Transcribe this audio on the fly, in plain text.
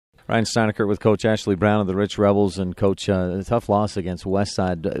Ryan Steinekert with Coach Ashley Brown of the Rich Rebels. And, Coach, a tough loss against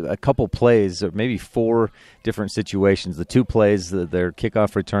Westside. A couple plays, or maybe 4 different situations. The 2 plays, their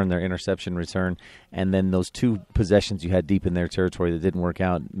kickoff return, their interception return, and then those 2 possessions you had deep in their territory that didn't work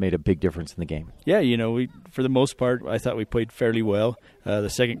out made a big difference in the game. Yeah, we for the most part, I thought we played fairly well. The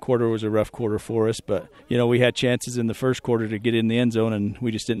second quarter was a rough quarter for us, but, we had chances in the first quarter to get in the end zone, and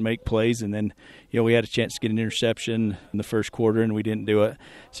we just didn't make plays. And then, we had a chance to get an interception in the first quarter, and we didn't do it.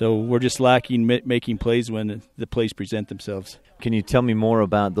 So we're just lacking making plays when the plays present themselves. Can you tell me more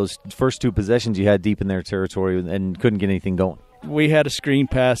about those first 2 possessions you had deep in their territory and couldn't get anything going? We had a screen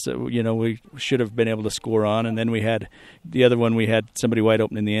pass that, we should have been able to score on, and then we had the other one, we had somebody wide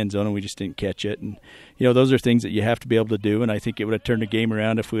open in the end zone, and we just didn't catch it. And, those are things that you have to be able to do, and I think it would have turned the game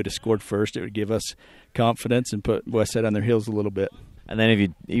around if we would have scored first. It would give us confidence and put Westside on their heels a little bit. And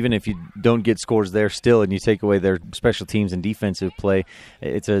then even if you don't get scores there still and you take away their special teams and defensive play,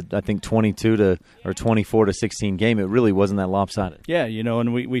 it's I think 24-16 game. It really wasn't that lopsided. Yeah,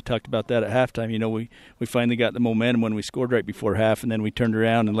 and we talked about that at halftime. We finally got the momentum when we scored right before half, and then we turned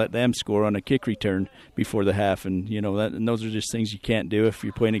around and let them score on a kick return before the half. And, and those are just things you can't do if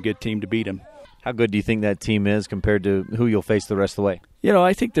you're playing a good team to beat them. How good do you think that team is compared to who you'll face the rest of the way?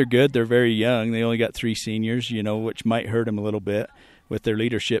 I think they're good. They're very young. They only got 3 seniors, which might hurt them a little bit with their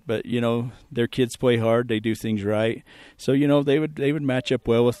leadership. But, their kids play hard. They do things right. So, they would match up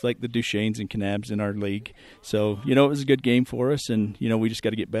well with, like, the Duchesnes and Kanabs in our league. So, it was a good game for us, and, we just got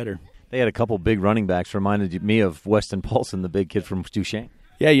to get better. They had a couple big running backs. Reminded me of Weston Paulson, the big kid from Duchesne.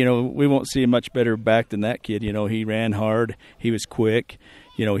 Yeah, we won't see a much better back than that kid. He ran hard. He was quick.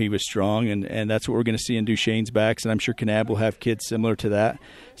 He was strong, and that's what we're going to see in Duchesne's backs, and I'm sure Kanab will have kids similar to that.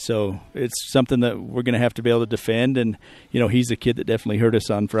 So it's something that we're going to have to be able to defend, and, he's a kid that definitely hurt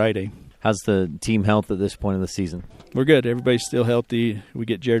us on Friday. How's the team health at this point of the season? We're good. Everybody's still healthy. We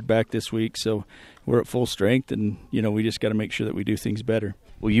get Jared back this week, so we're at full strength, and, we just got to make sure that we do things better.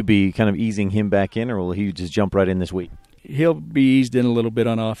 Will you be kind of easing him back in, or will he just jump right in this week? He'll be eased in a little bit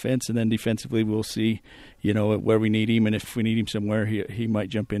on offense, and then defensively we'll see, where we need him, and if we need him somewhere, he might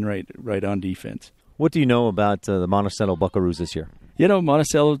jump in right on defense. What do you know about the Monticello Buckaroos this year?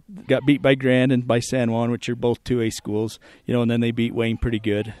 Monticello got beat by Grand and by San Juan, which are both 2A schools, and then they beat Wayne pretty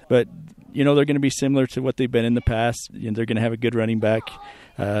good. But, they're going to be similar to what they've been in the past. They're going to have a good running back,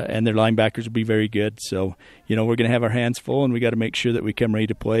 and their linebackers will be very good. So, we're going to have our hands full, and we got to make sure that we come ready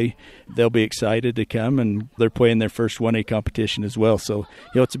to play. They'll be excited to come, and they're playing their first 1A competition as well. So,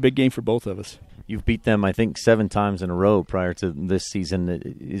 it's a big game for both of us. You've beat them, I think, 7 times in a row prior to this season.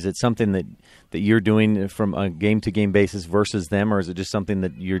 Is it something that you're doing from a game-to-game basis versus them, or is it just something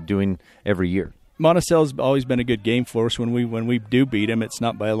that you're doing every year? Monticello's always been a good game for us. When we do beat them, it's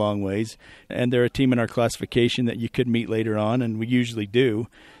not by a long ways. And they're a team in our classification that you could meet later on, and we usually do.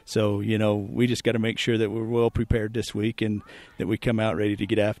 So, we just got to make sure that we're well prepared this week and that we come out ready to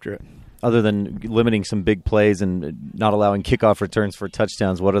get after it. Other than limiting some big plays and not allowing kickoff returns for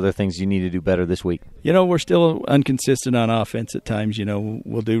touchdowns, what other things do you need to do better this week? We're still inconsistent on offense at times.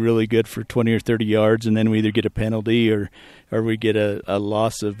 We'll do really good for 20 or 30 yards, and then we either get a penalty or we get a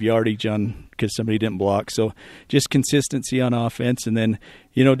loss of yardage on because somebody didn't block. So just consistency on offense. And then,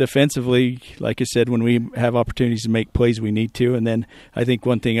 defensively, like I said, when we have opportunities to make plays, we need to. And then I think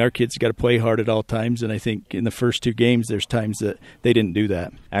one thing, our kids got to play hard at all times. And I think in the first 2 games, there's times that they didn't do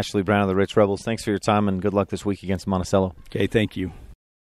that. Ashley Brown of the Rich Rebels, thanks for your time and good luck this week against Monticello. Okay, thank you.